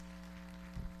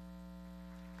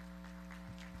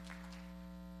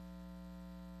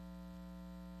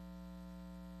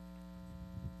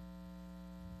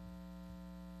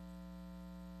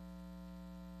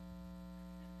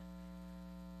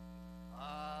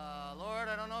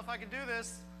if I can do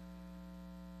this.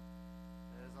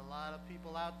 There's a lot of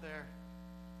people out there.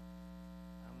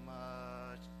 I'm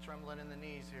trembling in the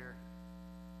knees here.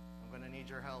 I'm going to need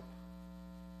your help.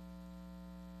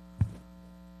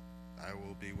 I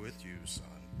will be with you, son.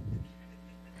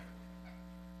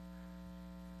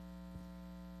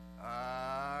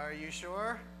 Are you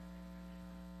sure?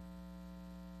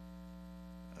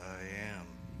 I am.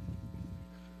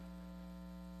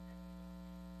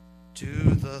 Do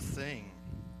the thing.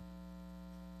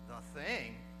 The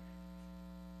thing?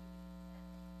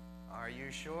 Are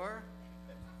you sure?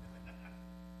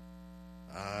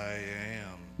 I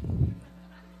am.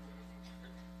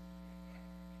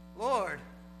 Lord,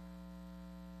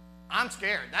 I'm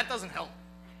scared. That doesn't help.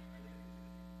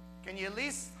 Can you at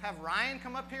least have Ryan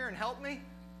come up here and help me?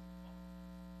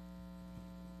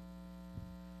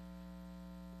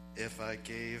 If I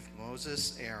gave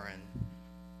Moses Aaron,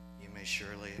 you may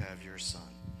surely have your son.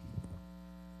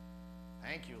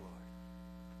 Thank you, Lord.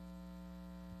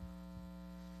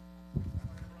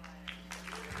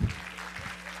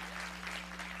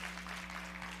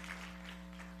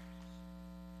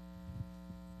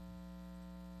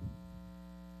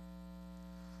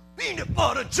 Peanut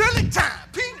butter jelly time!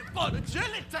 Peanut butter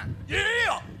jelly time!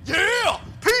 Yeah! Yeah!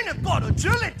 Peanut butter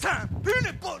jelly time!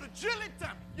 Peanut butter jelly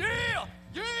time! Yeah!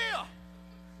 Yeah!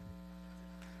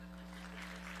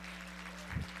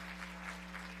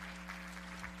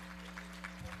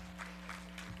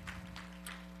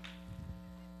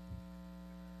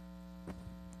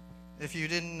 If you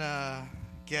didn't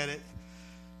get it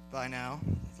by now,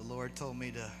 the Lord told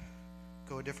me to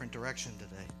go a different direction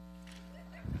today.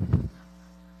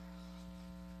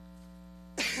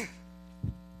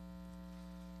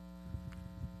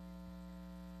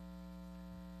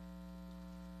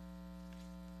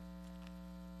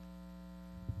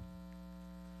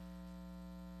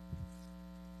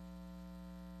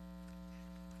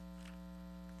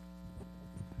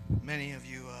 Many of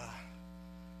you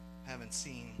haven't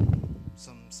seen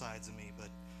some sides of me, but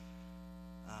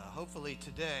hopefully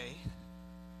today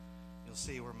you'll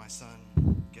see where my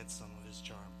son gets some of his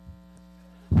charm.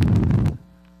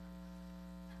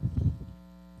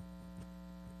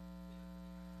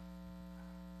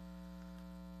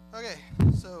 Okay,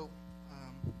 so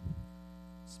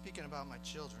speaking about my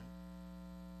children,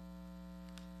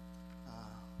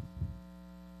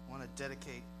 I want to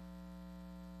dedicate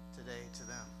today to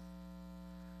them.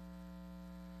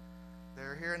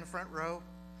 They're here in the front row,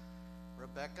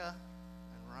 Rebecca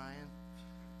and Ryan.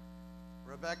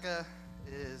 Rebecca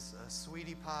is a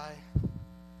sweetie pie.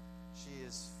 She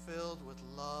is filled with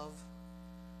love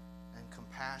and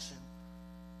compassion.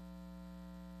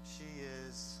 She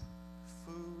is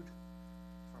food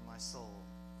for my soul,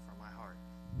 for my heart.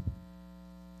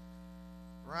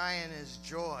 Ryan is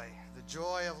joy, the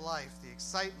joy of life, the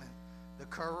excitement, the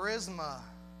charisma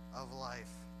of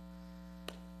life.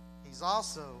 He's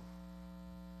also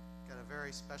got a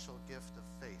very special gift of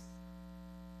faith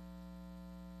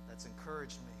that's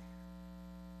encouraged me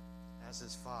as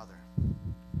his father.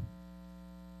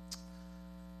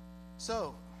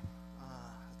 So,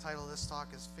 the title of this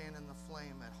talk is Fanning the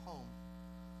Flame at Home.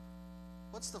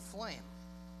 What's the flame?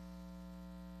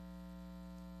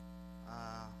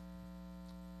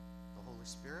 The Holy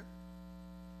Spirit.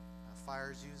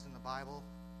 Fire is used in the Bible,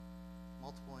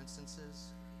 multiple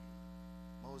instances.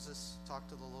 Moses talked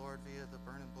to the Lord via the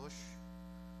burning bush.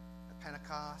 At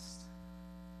Pentecost,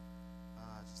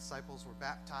 disciples were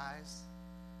baptized.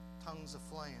 Tongues of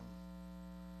flame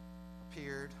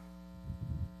appeared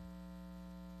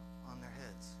on their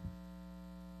heads.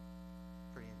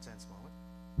 Pretty intense moment.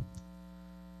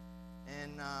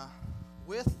 And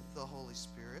with the Holy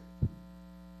Spirit,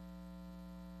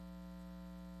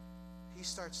 he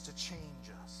starts to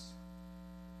change us.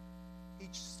 He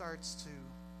starts to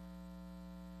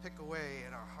pick away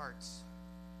at our hearts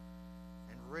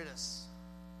and rid us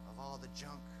of all the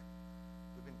junk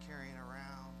we've been carrying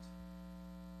around.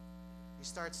 He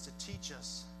starts to teach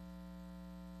us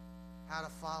how to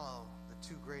follow the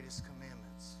two greatest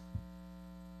commandments.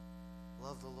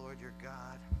 Love the Lord your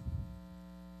God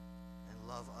and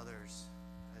love others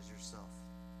as yourself.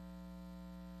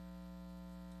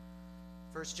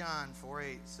 1 John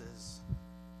 4:8 says,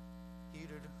 he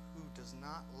who does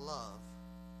not love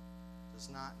does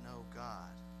not know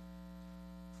God,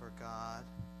 for God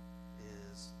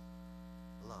is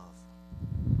love.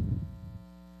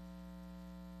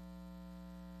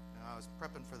 Now, I was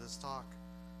prepping for this talk,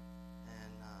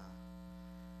 and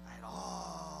I had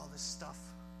all this stuff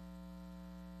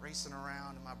racing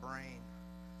around in my brain.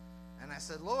 And I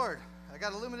said, Lord, I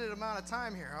got a limited amount of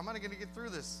time here. How am I going to get through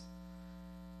this?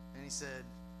 And he said,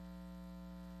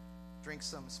 drink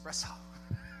some espresso.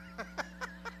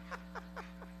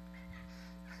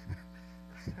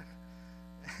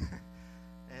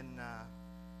 And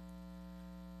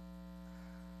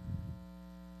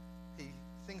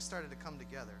things started to come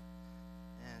together.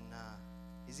 And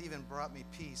he's even brought me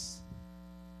peace.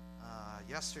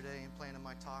 Yesterday in planning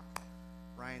my talk,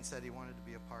 Ryan said he wanted to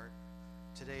be a part.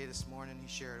 Today, this morning, he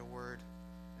shared a word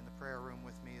in the prayer room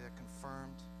with me that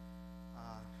confirmed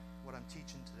what I'm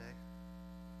teaching today.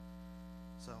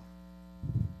 So,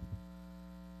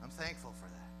 I'm thankful for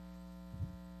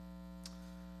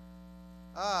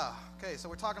that. Okay, so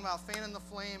we're talking about fanning the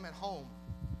flame at home.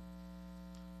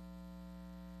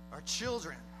 Our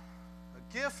children,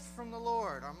 a gift from the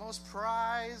Lord, our most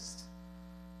prized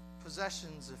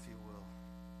possessions, if you will.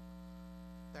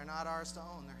 They're not ours to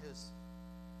own, they're His.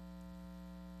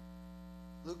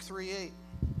 Luke 3:8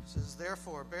 says,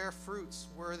 "Therefore, bear fruits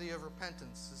worthy of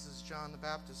repentance." This is John the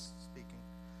Baptist speaking.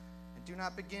 "And do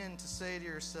not begin to say to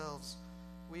yourselves,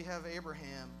 'We have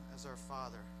Abraham as our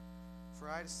father.' For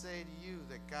I say to you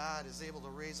that God is able to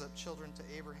raise up children to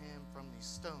Abraham from these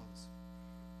stones."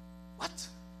 What?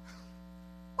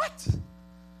 What?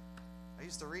 I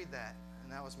used to read that,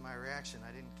 and that was my reaction.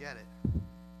 I didn't get it.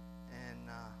 And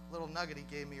a little nugget he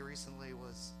gave me recently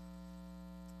was,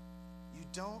 you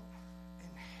don't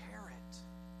inherit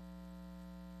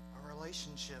a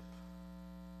relationship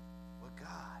with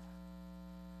God.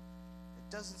 It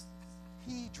doesn't.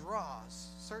 He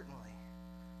draws, certainly.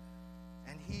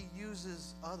 And He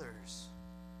uses others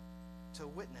to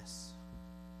witness.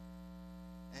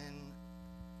 And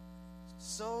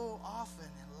so often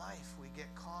in life we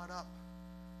get caught up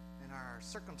in our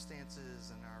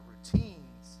circumstances and our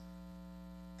routines,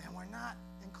 and we're not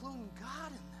including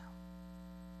God in them.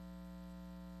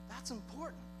 That's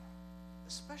important,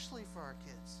 especially for our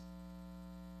kids.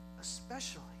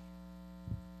 Especially.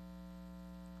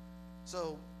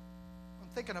 So I'm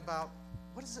thinking about,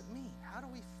 what does it mean? How do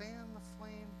we fan the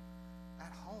flame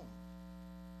at home?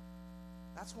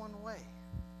 That's one way.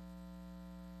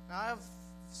 Now, I have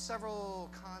several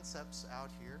concepts out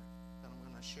here that I'm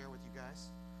going to share with you guys.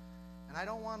 And I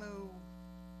don't want to,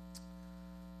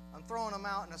 I'm throwing them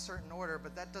out in a certain order,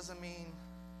 but that doesn't mean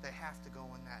they have to go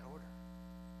in that order.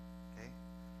 Okay?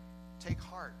 Take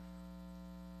heart.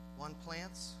 One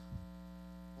plants,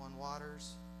 one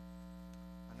waters,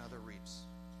 another reaps.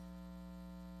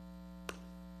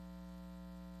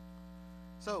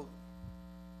 So,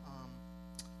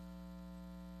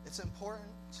 it's important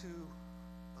to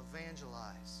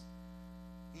evangelize,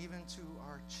 even to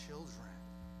our children.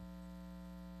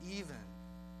 Even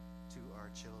to our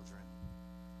children.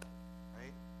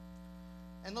 Right?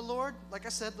 And the Lord, like I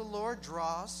said, the Lord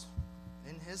draws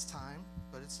in His time,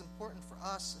 but it's important for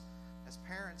us as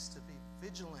parents to be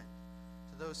vigilant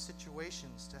to those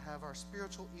situations, to have our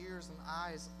spiritual ears and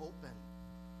eyes open.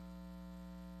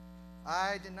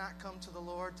 I did not come to the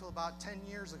Lord till about 10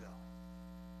 years ago.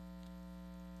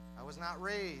 I was not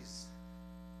raised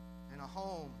in a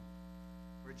home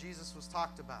where Jesus was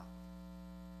talked about.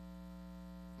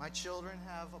 My children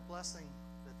have a blessing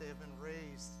that they have been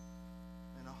raised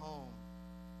in a home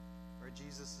where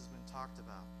Jesus has been talked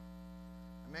about.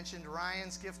 I mentioned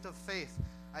Ryan's gift of faith.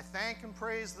 I thank and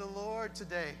praise the Lord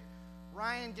today.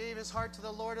 Ryan gave his heart to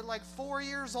the Lord at like 4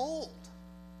 years old.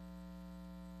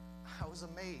 I was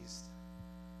amazed.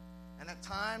 And at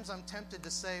times I'm tempted to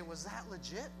say, was that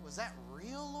legit? Was that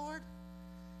real, Lord?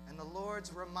 And the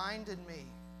Lord's reminded me,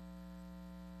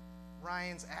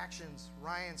 Ryan's actions,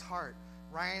 Ryan's heart,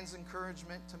 Ryan's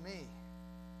encouragement to me.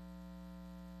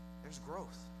 There's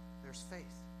growth. There's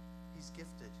faith. He's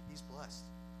gifted. He's blessed.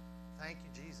 Thank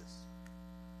you, Jesus.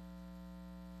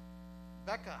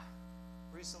 Becca,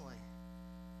 recently,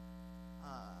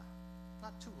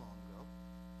 not too long ago,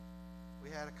 we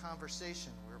had a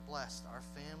conversation. We were blessed. Our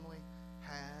family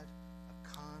had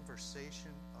a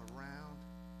conversation around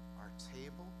our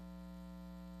table.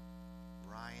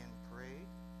 Ryan prayed.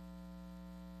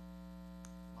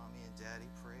 Mommy and Daddy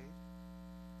prayed.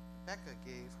 Becca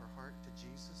gave her heart to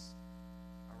Jesus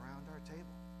around our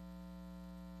table.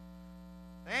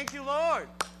 Thank you, Lord.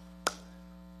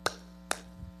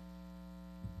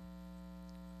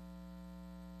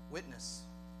 Witness.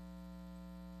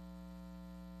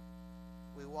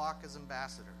 We walk as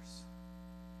ambassadors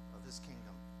of His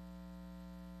kingdom.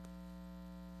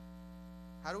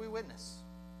 How do we witness?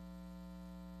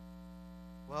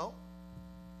 Well,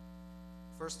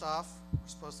 first off, we're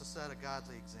supposed to set a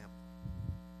godly example.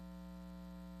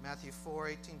 Matthew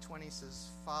 4:18-20 says,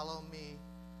 "Follow me,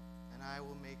 and I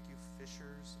will make you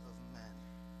fishers of men."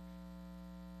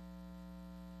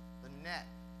 The net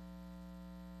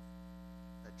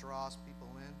that draws people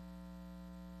in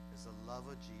is the the love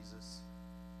of Jesus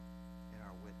in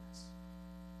our witness.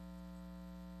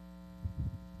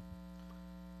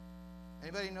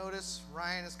 Anybody notice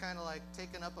Ryan is kind of like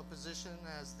taken up a position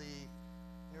as the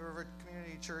New River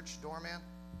Community Church doorman?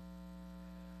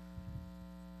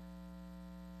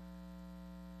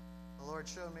 The Lord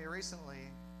showed me recently,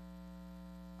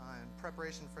 in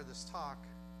preparation for this talk,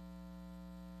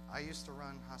 I used to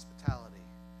run hospitality.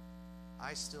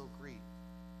 I still greet,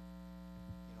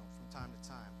 from time to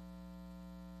time.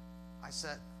 I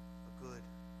set a good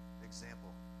example.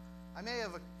 I may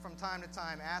have, from time to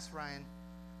time, asked Ryan,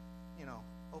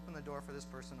 open the door for this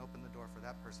person, open the door for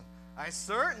that person. I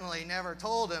certainly never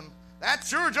told him,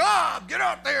 that's your job. Get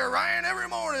out there, Ryan, every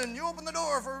morning. You open the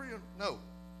door for you. No.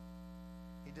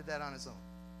 He did that on his own.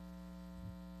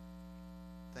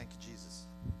 Thank you, Jesus.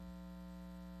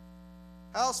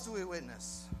 How else do we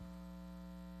witness?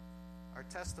 Our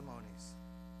testimonies.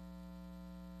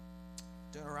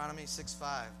 Deuteronomy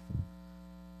 6:5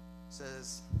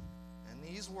 says, and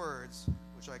these words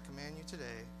which I command you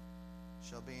today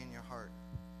shall be in your heart.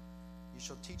 You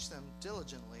shall teach them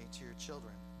diligently to your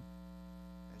children,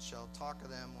 and shall talk of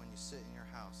them when you sit in your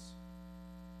house,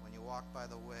 when you walk by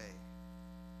the way,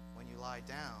 when you lie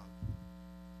down,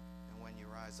 and when you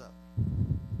rise up.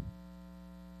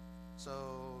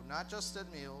 So, not just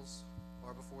at meals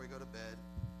or before we go to bed,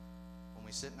 when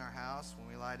we sit in our house, when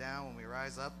we lie down, when we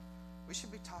rise up, we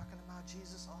should be talking about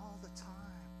Jesus all the time.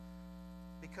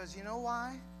 Because you know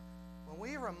why? When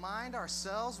we remind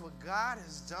ourselves what God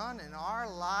has done in our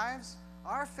lives,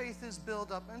 our faith is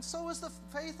built up, and so is the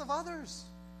faith of others.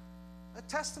 A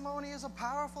testimony is a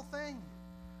powerful thing.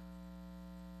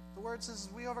 The word says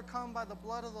we overcome by the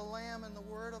blood of the Lamb and the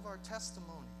word of our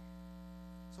testimony.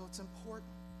 So it's important.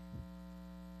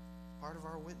 Part of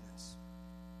our witness.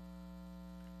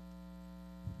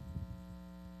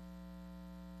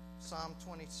 Psalm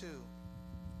 22,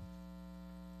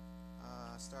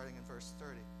 starting in verse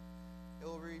 30.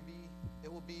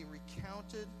 It will be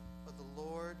recounted of the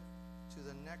Lord to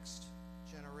the next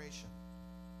generation.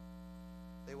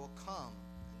 They will come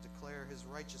and declare his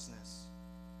righteousness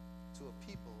to a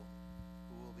people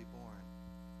who will be born,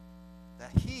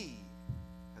 that he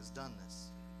has done this.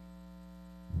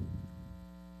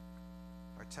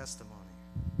 Our testimony.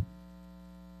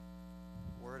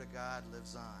 The Word of God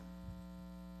lives on.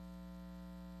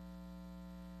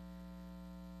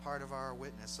 Part of our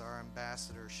witness, our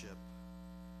ambassadorship.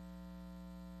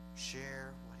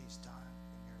 Share what he's done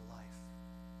in your life.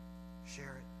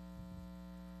 Share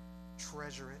it.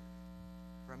 Treasure it.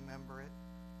 Remember it.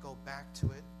 Go back to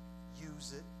it.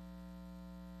 Use it.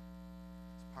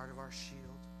 It's part of our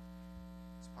shield.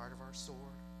 It's part of our sword.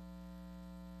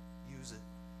 Use it.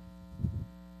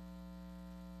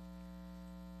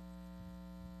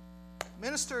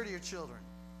 Minister to your children.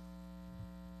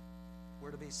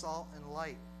 We're to be salt and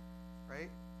light, right?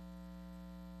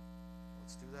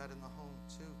 Let's do that in the home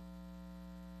too.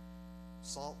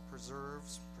 Salt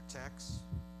preserves, protects,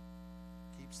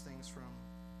 keeps things from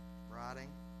rotting.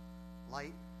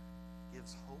 Light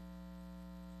gives hope.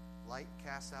 Light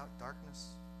casts out darkness.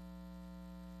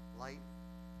 Light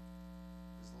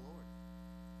is the Lord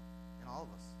in all of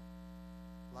us.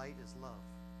 Light is love.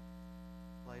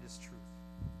 Light is truth.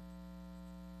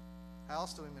 How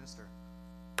else do we minister?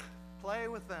 Play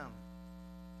with them.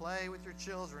 Play with your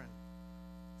children.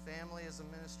 Family is a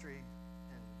ministry.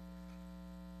 And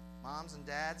moms and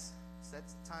dads, set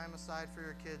time aside for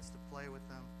your kids to play with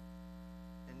them.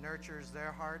 It nurtures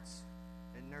their hearts.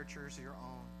 It nurtures your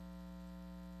own.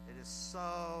 It is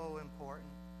so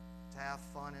important to have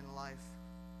fun in life,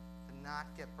 to not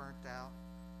get burnt out,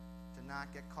 to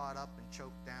not get caught up and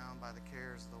choked down by the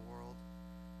cares of the world.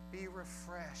 Be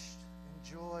refreshed.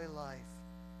 Enjoy life.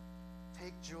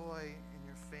 Take joy in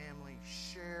your family.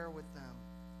 Share with them.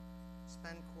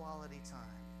 Spend quality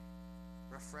time.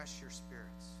 Refresh your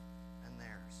spirits and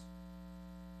theirs.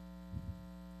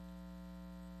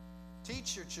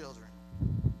 Teach your children.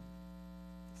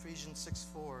 Ephesians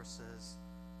 6:4 says,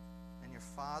 and your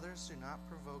fathers do not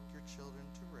provoke your children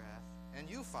to wrath. And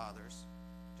you fathers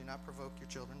do not provoke your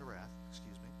children to wrath,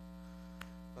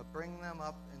 but bring them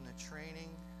up in the training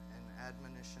and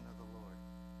admonition of the Lord.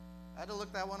 I had to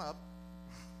look that one up.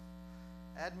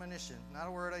 Admonition, not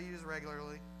a word I use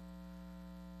regularly.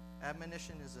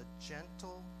 Admonition is a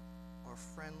gentle or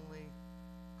friendly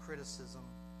criticism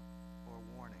or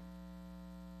warning.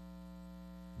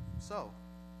 So,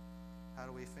 how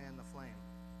do we fan the flame?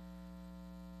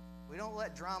 We don't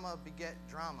let drama beget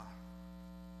drama.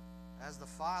 As the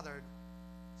Father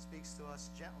speaks to us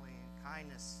gently in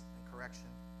kindness and correction.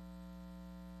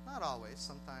 Not always.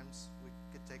 Sometimes we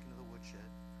get taken to the woodshed.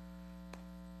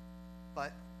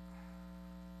 But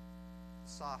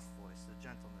soft voice, the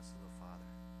gentleness of the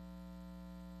Father.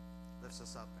 Lifts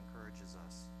us up, encourages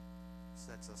us,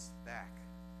 sets us back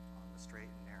on the straight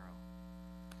and narrow.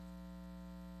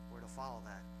 We're to follow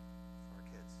that for our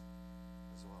kids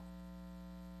as well.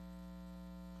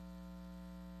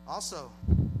 Also,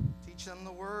 teach them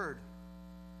the Word.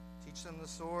 Teach them the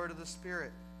sword of the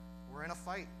Spirit. We're in a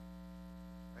fight,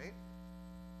 right?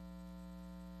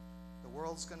 The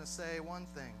world's going to say one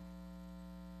thing.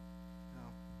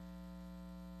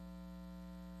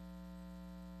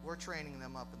 We're training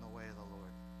them up in the way of the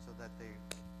Lord so that they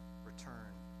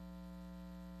return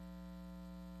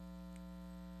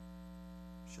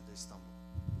should they stumble.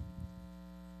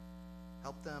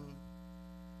 Help them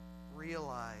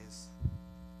realize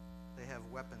they have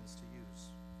weapons to use.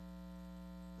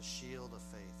 The shield of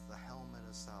faith, the helmet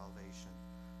of salvation,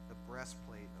 the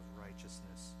breastplate of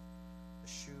righteousness, the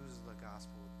shoes of the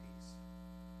gospel of peace.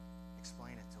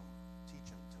 Explain it to them. Teach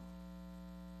them to them.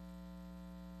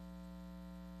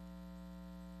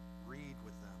 Read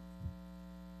with them.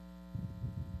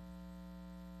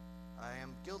 I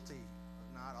am guilty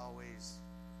of not always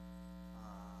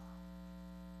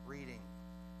reading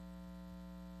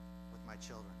with my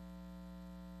children.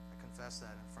 I confess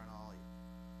that in front of all of you.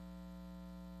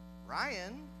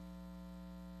 Ryan,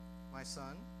 my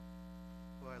son,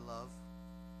 who I love,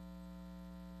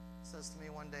 says to me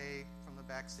one day from the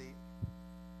back seat,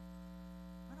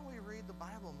 "Why don't we read the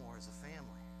Bible more as a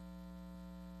family?"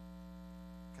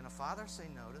 Can a father say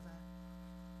no to that?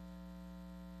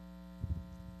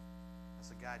 I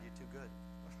said, "God, you're too good."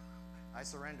 I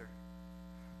surrender.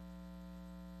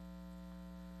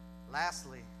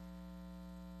 Lastly,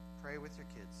 pray with your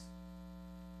kids.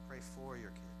 Pray for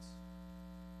your kids.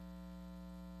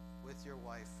 With your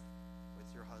wife,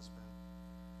 with your husband.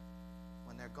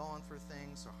 When they're going through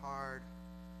things are hard,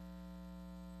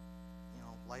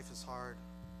 life is hard,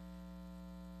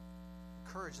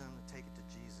 encourage them to take it to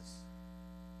Jesus.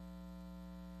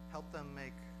 Help them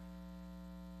make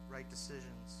right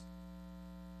decisions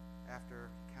after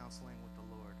counseling with the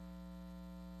Lord.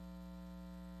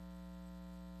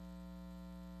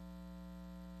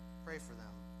 Pray for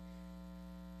them.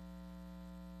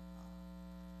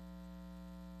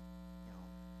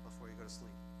 Before you go to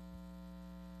sleep.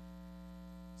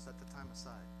 Set the time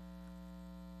aside.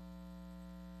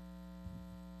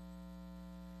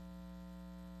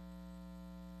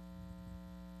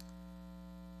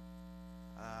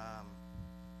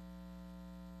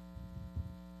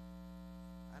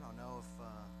 I don't know if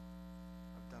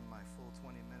I've done my full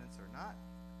 20 minutes or not,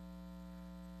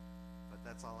 but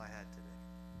that's all I had today.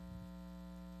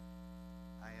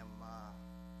 I am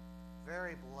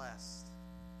very blessed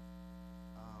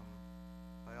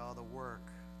by all the work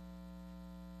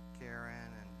Karen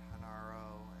and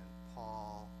Hanaro and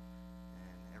Paul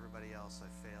and everybody else I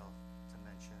failed to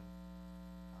mention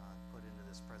put into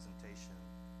this presentation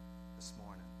this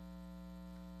morning.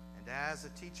 And as a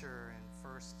teacher in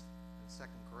first and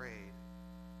second grade,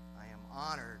 I am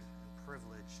honored and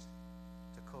privileged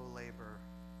to co-labor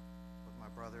with my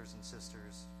brothers and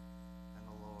sisters and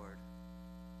the Lord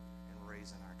in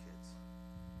raising our